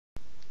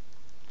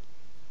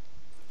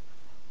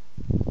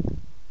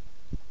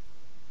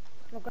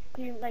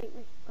two light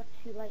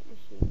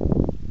machines.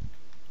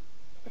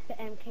 With the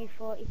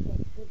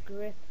MK46, the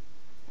grip,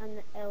 and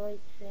the L86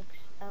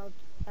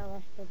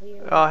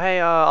 LSW. Oh hey,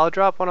 I'll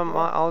drop one of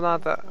my.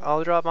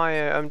 I'll drop my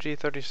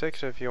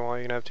MG36 if you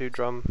want. You can have 2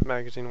 drum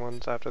magazine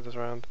ones after this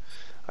round.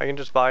 I can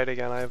just buy it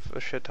again. I have a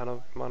shit ton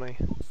of money.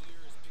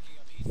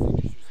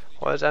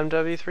 What does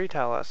Mw3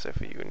 tell us?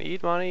 If you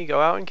need money, go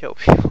out and kill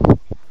people.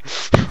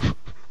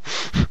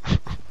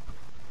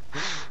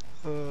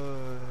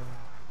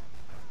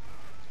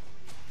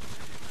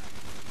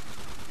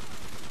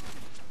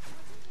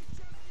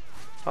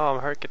 Oh,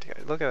 I'm hurt.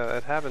 Look at that.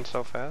 It happens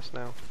so fast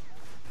now.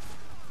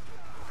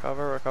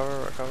 Recover,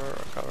 recover, recover,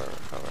 recover,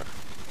 recover.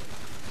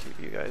 Keep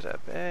you guys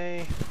at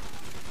bay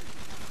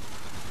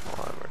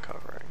while I'm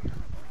recovering.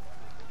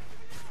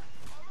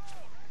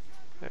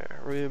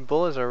 There.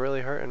 Bullets are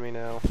really hurting me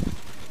now.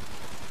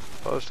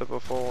 Opposed to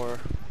before.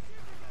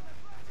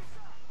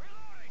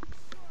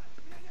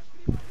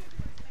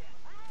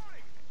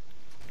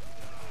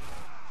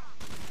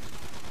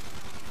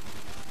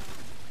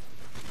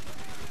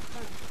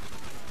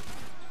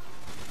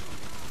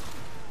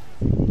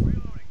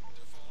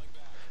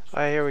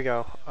 Alright, here we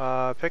go.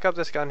 Pick up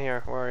this gun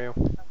here. Where are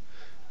you?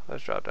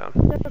 Let's drop down.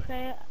 It's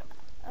okay.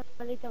 I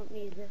really don't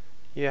need it.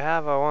 You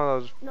have one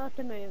of those Not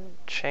the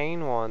moment.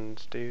 chain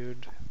ones,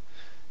 dude.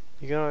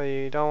 You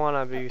don't want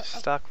to be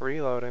stuck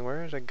reloading.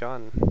 Where's a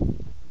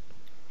gun?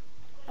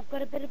 I've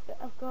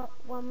got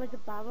one with a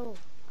barrel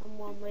and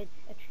one with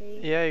a tree.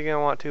 Yeah, you're gonna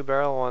want 2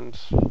 barrel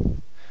ones.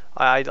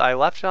 I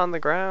left it on the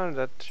ground.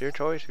 That's your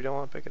choice if you don't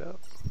want to pick it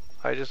up.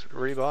 I just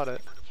rebought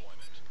it.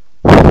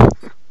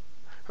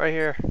 Right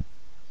here.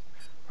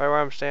 Right where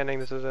I'm standing,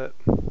 this is it.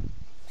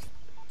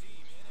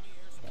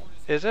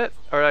 Is it?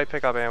 Or did I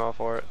pick up ammo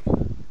for it?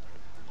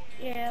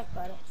 Yeah, I've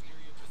got it.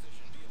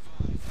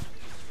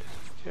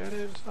 Get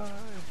inside.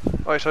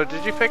 Oh, so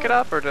did you pick it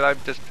up, or did I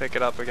just pick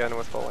it up again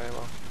with full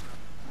ammo?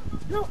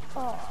 No.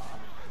 Oh.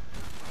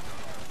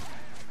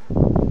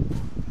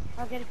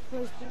 I'll get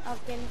explosive. I'll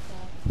get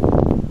inside.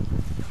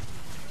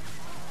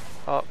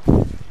 Up.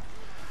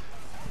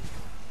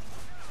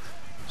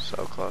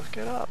 So close.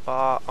 Get up.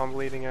 Ah, I'm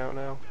bleeding out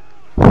now.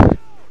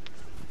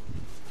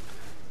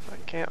 I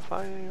can't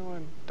find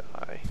anyone.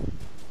 Die.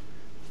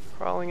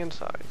 Crawling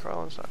inside.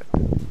 Crawl inside.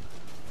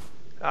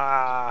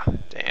 Ah,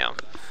 damn.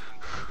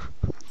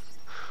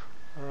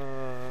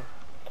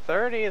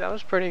 30, that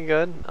was pretty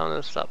good. I'm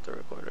gonna stop the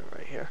recording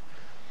right here.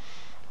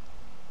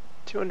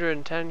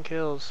 210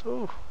 kills.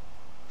 Ooh.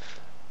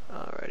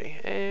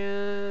 Alrighty,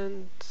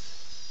 and